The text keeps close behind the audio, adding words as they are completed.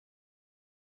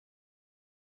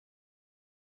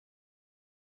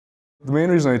The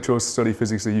main reason I chose to study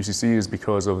physics at UCC is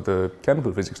because of the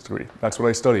chemical physics degree. That's what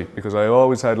I studied because I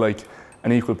always had like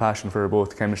an equal passion for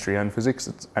both chemistry and physics,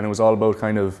 and it was all about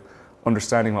kind of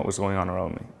understanding what was going on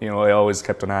around me. You know, I always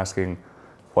kept on asking,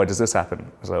 why does this happen?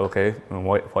 I was like, okay, and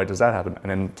why does that happen?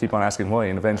 And then keep on asking why,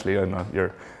 and eventually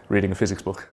you're reading a physics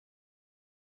book.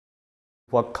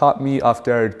 What caught me off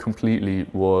guard completely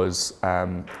was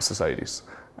societies.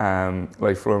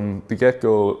 Like from the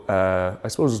get-go, I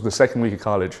suppose it was the second week of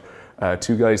college,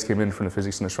 two guys came in from the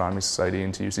Physics and Astronomy Society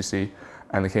into UCC,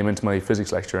 and they came into my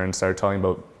physics lecture and started talking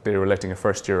about they were electing a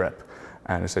first-year rep.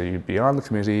 And they said you'd be on the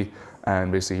committee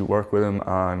and basically work with them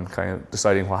on kind of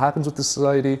deciding what happens with the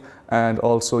society, and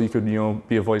also you could,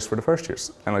 be a voice for the first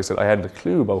years. And I said I hadn't a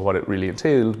clue about what it really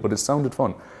entailed, but it sounded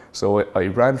fun. So I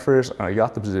ran for it and I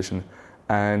got the position.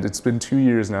 And it's been 2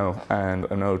 years now, and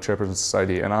I'm now chairperson of the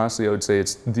society. And honestly, I would say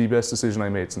it's the best decision I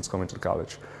made since coming to the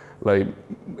college. Like,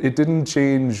 it didn't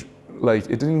change.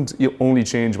 Like, it didn't only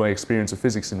change my experience of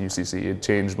physics in UCC. It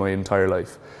changed my entire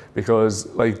life, because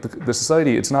like the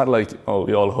society, it's not like, oh,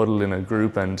 we all huddle in a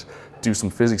group and do some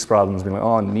physics problems, being like,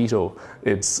 oh, neato.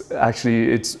 It's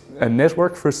a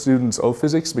network for students of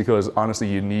physics, because honestly,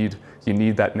 you need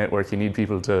that network. You need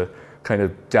people to kind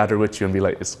of gather with you and be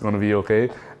like, it's going to be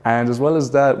okay. And as well as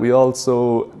that, we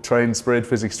also try and spread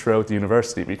physics throughout the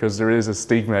university, because there is a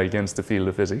stigma against the field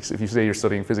of physics. If you say you're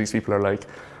studying physics, people are like,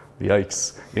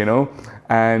 yikes,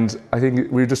 And I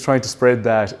think we're just trying to spread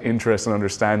that interest and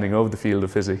understanding of the field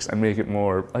of physics and make it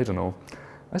more,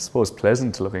 I suppose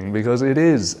pleasant looking, because it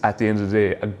is, at the end of the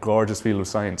day, a gorgeous field of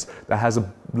science that has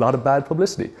a lot of bad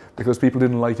publicity because people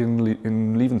didn't like it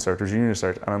in Leaving Cert or Junior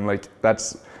Cert. And I'm like,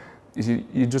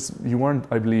 you weren't,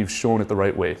 I believe, shown it the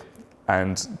right way.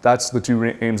 And that's the two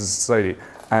aims of society.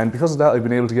 And because of that, I've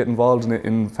been able to get involved in it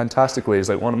in fantastic ways.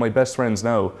 Like, one of my best friends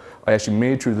now, I actually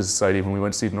made through the society when we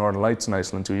went to see the Northern Lights in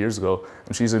Iceland 2 years ago,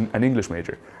 and she's an English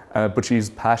major. But she's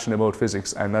passionate about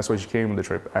physics, and that's why she came on the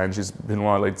trip, and she's been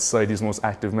one of the society's most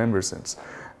active members since.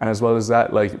 And as well as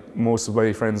that, most of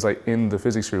my friends in the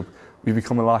physics group, we've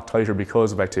become a lot tighter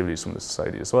because of activities from the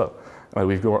society as well.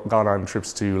 We've gone on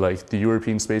trips to the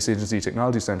European Space Agency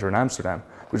Technology Centre in Amsterdam,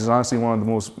 which is honestly one of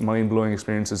the most mind-blowing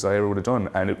experiences I ever would have done,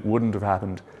 and it wouldn't have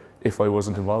happened if I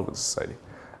wasn't involved with the society.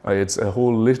 It's a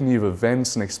whole litany of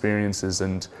events and experiences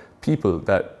and people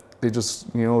that they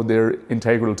just, they're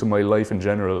integral to my life in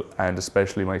general, and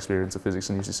especially my experience of physics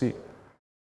in UCC.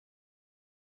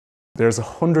 There's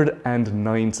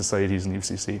 109 societies in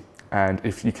UCC, and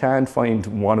if you can't find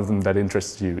one of them that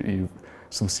interests you, you've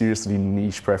some seriously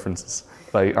niche preferences.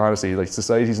 Honestly,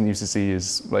 societies in UCC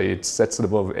it sets it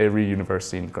above every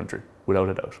university in the country, without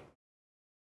a doubt.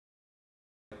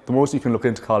 The most you can look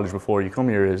into college before you come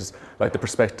here is the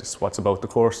prospectus, what's about the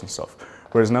course and stuff.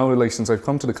 Whereas now, since I've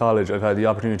come to the college, I've had the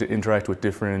opportunity to interact with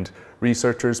different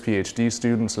researchers, PhD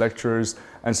students, lecturers,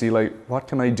 and see what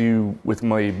can I do with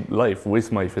my life,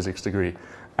 with my physics degree.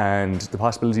 And the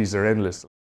possibilities are endless.